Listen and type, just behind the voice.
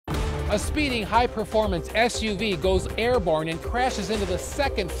A speeding high-performance SUV goes airborne and crashes into the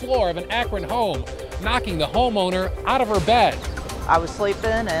second floor of an Akron home, knocking the homeowner out of her bed. I was sleeping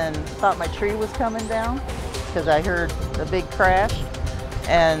and thought my tree was coming down because I heard a big crash,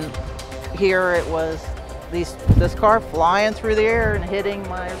 and here it was, this car flying through the air and hitting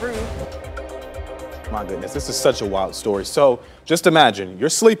my roof. My goodness, this is such a wild story. So just imagine, you're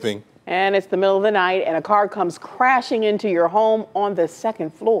sleeping. And it's the middle of the night and a car comes crashing into your home on the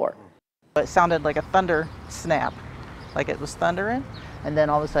second floor. It sounded like a thunder snap, like it was thundering, and then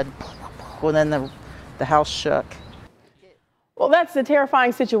all of a sudden, well, then the house shook. Well, that's the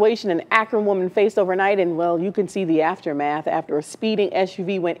terrifying situation an Akron woman faced overnight, and well, you can see the aftermath after a speeding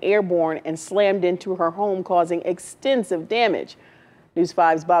SUV went airborne and slammed into her home, causing extensive damage. News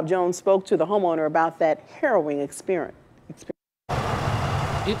 5's Bob Jones spoke to the homeowner about that harrowing experience.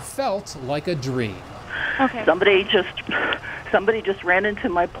 It felt like a dream. Okay. Somebody just ran into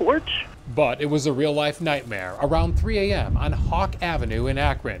my porch. But it was a real-life nightmare around 3 a.m. on Hawk Avenue in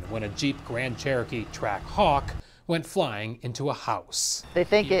Akron when a Jeep Grand Cherokee Track Hawk went flying into a house. They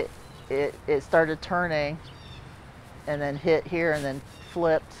think it started turning and then hit here and then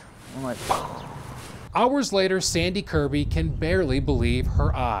flipped and went. Hours later, Sandy Kirby can barely believe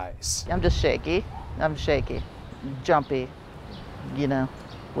her eyes. I'm just shaky. I'm shaky, jumpy, you know,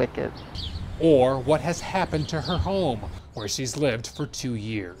 wicked. Or what has happened to her home, where she's lived for 2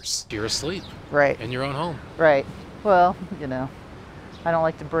 years. You're asleep. Right. In your own home. Right. Well, you know, I don't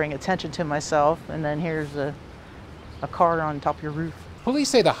like to bring attention to myself, and then here's a car on top of your roof. Police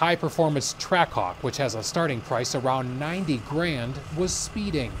say the high-performance Trackhawk, which has a starting price around 90 grand, was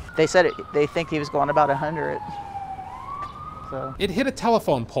speeding. They said they think he was going about 100. So. It hit a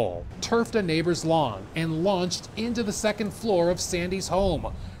telephone pole, turfed a neighbor's lawn, and launched into the second floor of Sandy's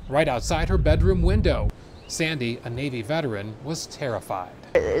home, right outside her bedroom window. Sandy, a Navy veteran, was terrified.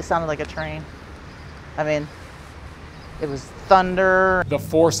 It sounded like a train. I mean, it was thunder. The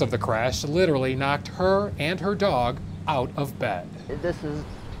force of the crash literally knocked her and her dog out of bed. This is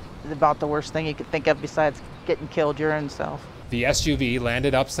about the worst thing you could think of besides getting killed your own self. The SUV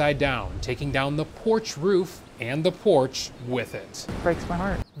landed upside down, taking down the porch roof and the porch with it. It breaks my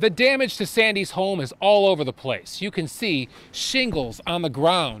heart. The damage to Sandy's home is all over the place. You can see shingles on the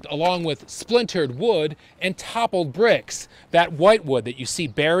ground, along with splintered wood and toppled bricks. That white wood that you see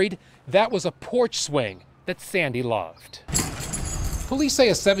buried, that was a porch swing that Sandy loved. Police say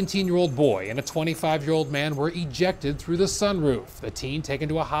a 17-year-old boy and a 25-year-old man were ejected through the sunroof. The teen taken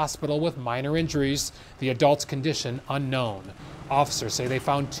to a hospital with minor injuries, the adult's condition unknown. Officers say they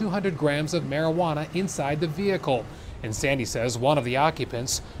found 200 grams of marijuana inside the vehicle, and Sandy says one of the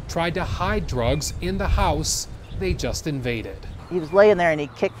occupants tried to hide drugs in the house they just invaded. He was laying there and he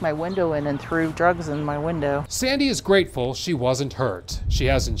kicked my window in and threw drugs in my window. Sandy is grateful she wasn't hurt. She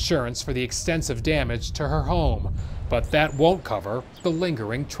has insurance for the extensive damage to her home, but that won't cover the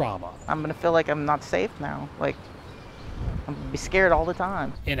lingering trauma. I'm gonna feel like I'm not safe now. Like, I'm gonna be scared all the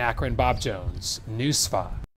time. In Akron, Bob Jones, News 5.